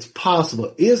 It's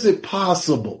possible. Is it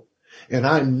possible? And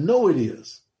I know it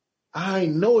is. I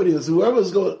know it is.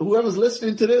 Whoever's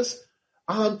listening to this,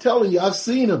 I'm telling you, I've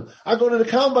seen them. I go to the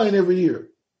combine every year.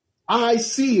 I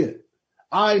see it.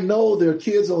 I know there are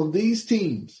kids on these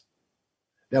teams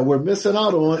that we're missing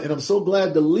out on. And I'm so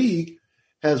glad the league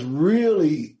has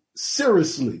really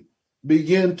seriously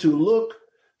begun to look,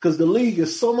 because the league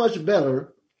is so much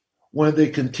better when they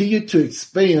continue to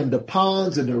expand the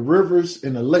ponds and the rivers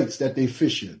and the lakes that they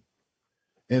fish in.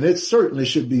 And it certainly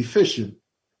should be fishing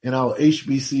in our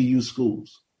HBCU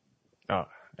schools. Oh,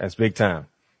 that's big time.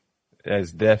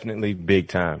 That's definitely big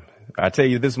time. I tell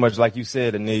you this much, like you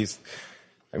said, Aeneas,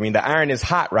 I mean, the iron is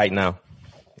hot right now.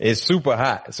 It's super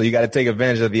hot. So you got to take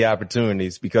advantage of the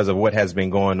opportunities because of what has been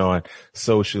going on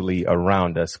socially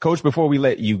around us. Coach, before we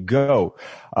let you go,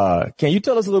 can you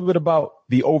tell us a little bit about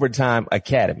the Overtime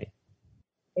Academy?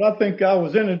 Well, I think I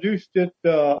was introduced it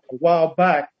a while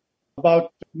back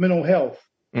about mental health.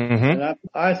 Mm-hmm. And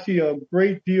I see a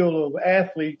great deal of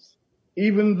athletes,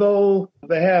 even though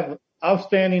they have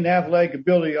outstanding athletic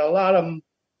ability, a lot of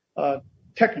them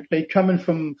technically coming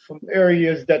from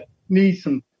areas that need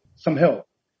some help.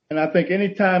 And I think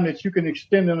any time that you can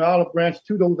extend an olive branch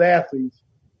to those athletes,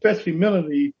 especially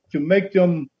mentally, to make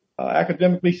them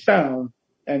academically sound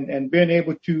and being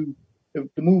able to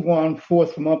move on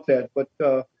forth from up that. But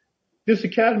this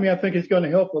academy, I think, is going to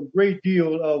help a great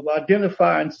deal of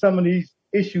identifying some of these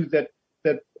issues that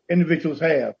individuals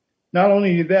have. Not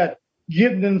only that,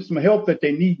 giving them some help that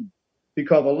they need,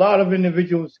 because a lot of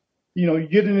individuals, you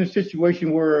get in a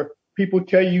situation where people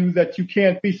tell you that you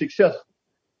can't be successful.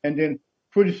 And then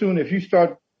pretty soon, if you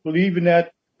start believing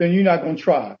that, then you're not going to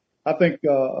try. I think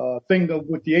thing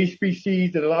with the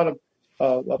HBCs that a lot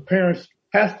of parents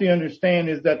has to understand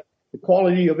is that the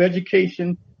quality of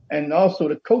education and also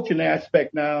the coaching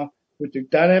aspect now, with the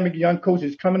dynamic young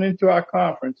coaches coming into our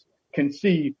conference, can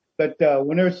see that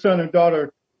when their son or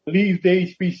daughter leaves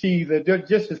the HBC, that they're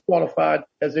just as qualified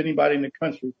as anybody in the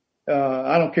country.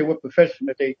 I don't care what profession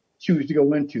that they choose to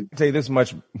go into. I'll tell you this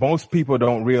much. Most people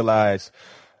don't realize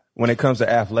when it comes to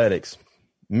athletics,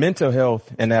 mental health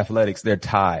and athletics, they're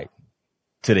tied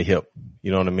to the hip.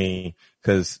 You know what I mean?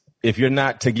 Because if you're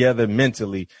not together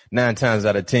mentally, 9 times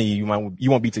out of 10, you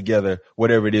won't be together,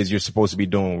 whatever it is you're supposed to be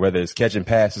doing, whether it's catching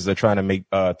passes or trying to make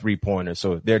 3-pointers.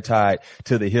 So they're tied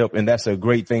to the hip. And that's a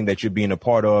great thing that you're being a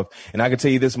part of. And I can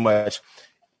tell you this much.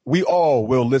 We all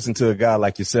will listen to a guy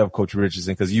like yourself, Coach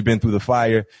Richardson, because you've been through the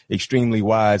fire, extremely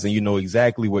wise, and you know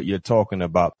exactly what you're talking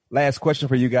about. Last question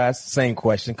for you guys. Same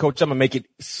question. Coach, I'm going to make it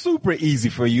super easy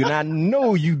for you. And I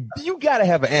know you got to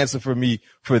have an answer for me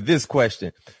for this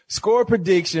question. Score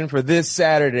prediction for this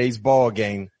Saturday's ball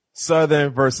game,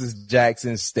 Southern versus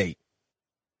Jackson State.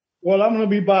 Well, I'm going to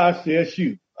be biased to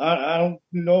SU. I don't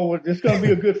know. It's going to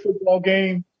be a good football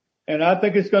game, and I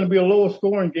think it's going to be a lower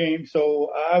scoring game.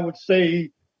 So I would say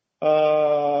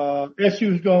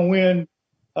SU is going to win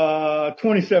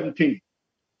 2017.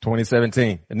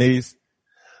 2017. Aeneas?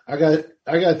 I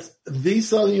got the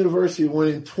Southern University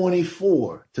winning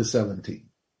 24-17.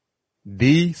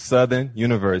 The Southern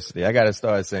University. I got to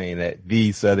start saying that.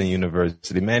 The Southern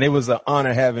University. Man, it was an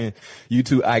honor having you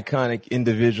two iconic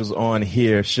individuals on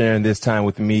here sharing this time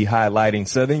with me, highlighting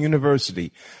Southern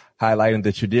University, highlighting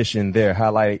the tradition there,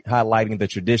 highlighting the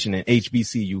tradition in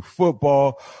HBCU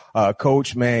football.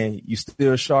 Coach, man, you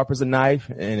still sharp as a knife.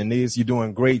 And Aeneas, you're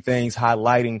doing great things,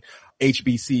 highlighting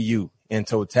HBCU in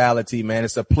totality, man.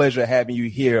 It's a pleasure having you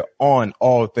here on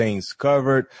All Things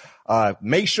Covered.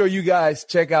 Make sure you guys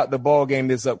check out the ball game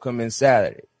this upcoming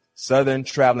Saturday. Southern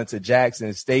traveling to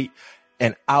Jackson State,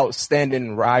 an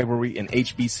outstanding rivalry in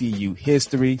HBCU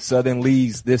history. Southern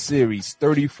leads this series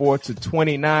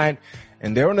 34-29.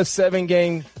 And they're on a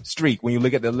 7-game streak when you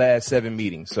look at the last 7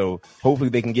 meetings. So hopefully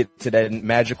they can get to that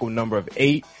magical number of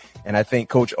 8. And I think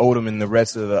Coach Odom and the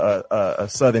rest of the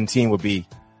Southern team will be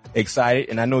excited.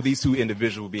 And I know these 2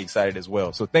 individuals will be excited as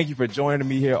well. So thank you for joining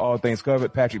me here. All Things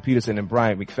Covered. Patrick Peterson and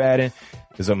Brian McFadden.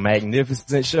 It's a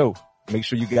magnificent show. Make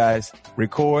sure you guys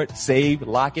record, save,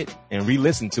 lock it, and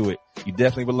re-listen to it. You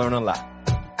definitely will learn a lot.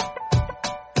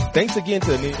 Thanks again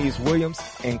to Aeneas Williams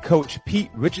and Coach Pete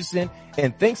Richardson.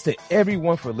 And thanks to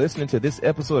everyone for listening to this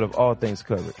episode of All Things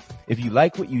Covered. If you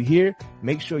like what you hear,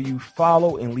 make sure you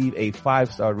follow and leave a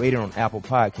 5-star rating on Apple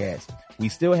Podcasts. We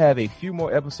still have a few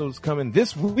more episodes coming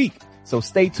this week, so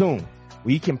stay tuned.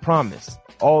 We can promise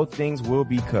all things will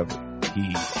be covered.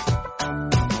 Peace.